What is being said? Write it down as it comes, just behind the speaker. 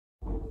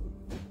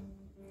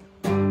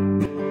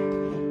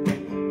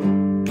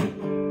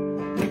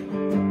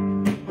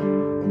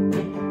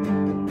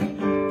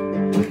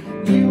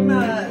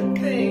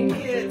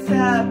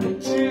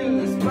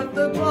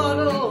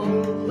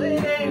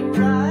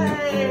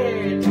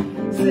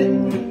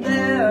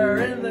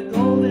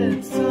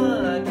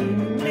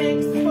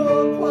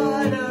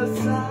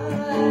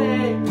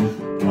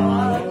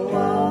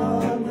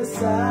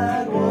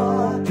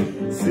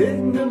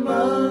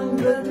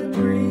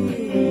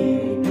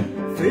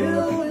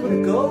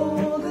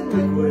golden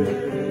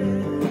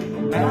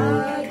liquid. I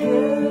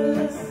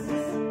guess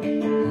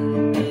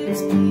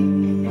it's pee.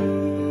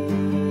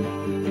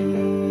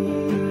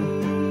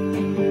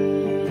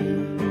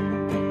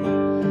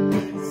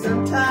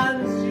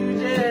 Sometimes you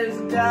just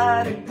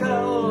gotta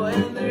go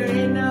and there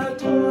ain't no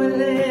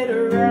toilet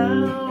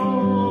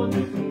around.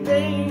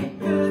 Thank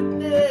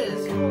goodness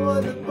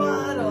for the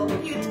bottle,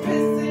 it's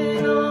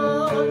pissing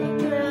on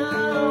the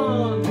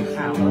ground.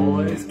 I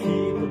always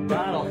keep a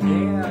bottle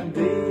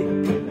handy,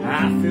 I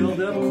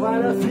filled up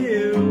quite a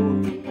few.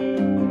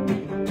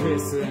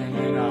 Pissing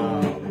in a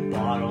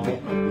bottle,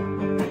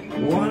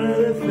 one of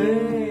the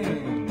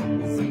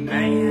things a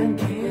man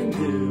can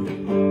do.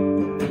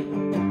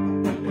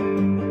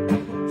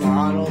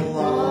 Bottle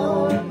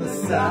on the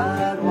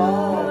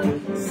sidewalk,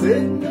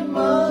 sitting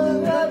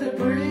among the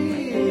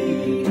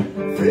debris,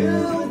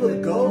 fill the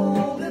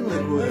golden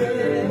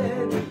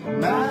liquid.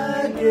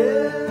 My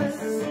guess,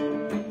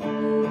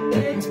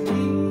 it's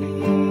pee.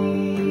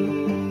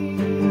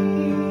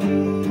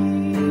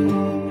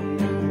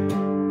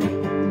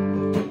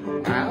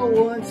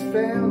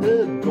 Found a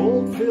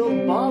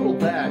gold-filled bottle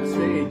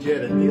backstage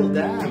at a Neil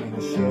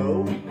Diamond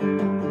show.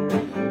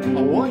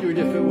 I wondered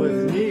if it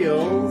was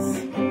Neil's.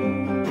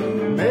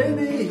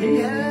 Maybe he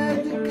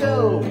had to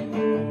go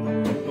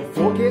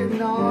before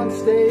getting on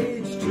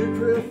stage to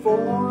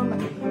perform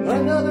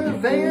another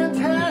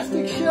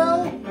fantastic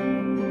show.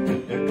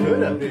 It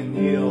could have been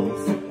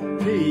Neil's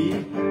pee.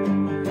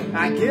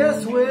 I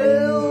guess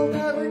we'll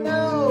never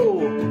know.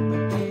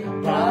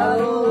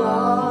 Bottle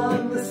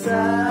on the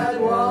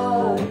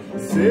sidewalk,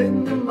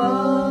 sitting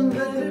among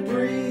the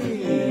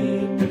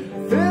debris,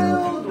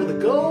 filled with a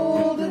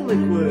golden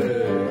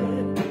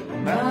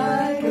liquid.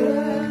 My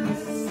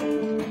guess,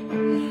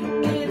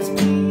 it's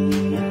pee.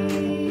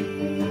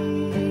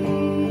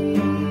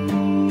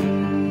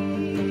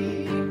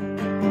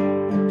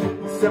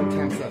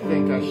 Sometimes I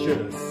think I should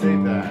have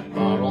saved that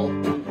bottle.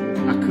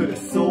 I could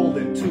have sold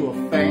it to a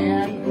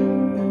fan,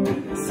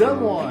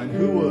 someone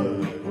who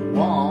would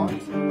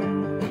want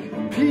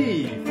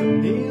pee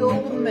from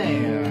Neil the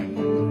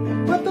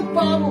man. But the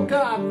bottle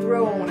got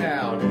thrown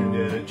out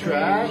into the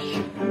trash.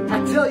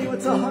 I tell you,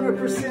 it's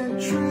 100%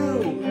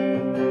 true.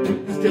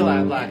 Still,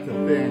 I'd like to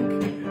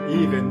think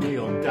even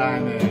Neil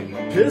Diamond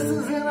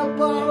pisses in a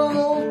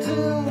bottle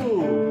too.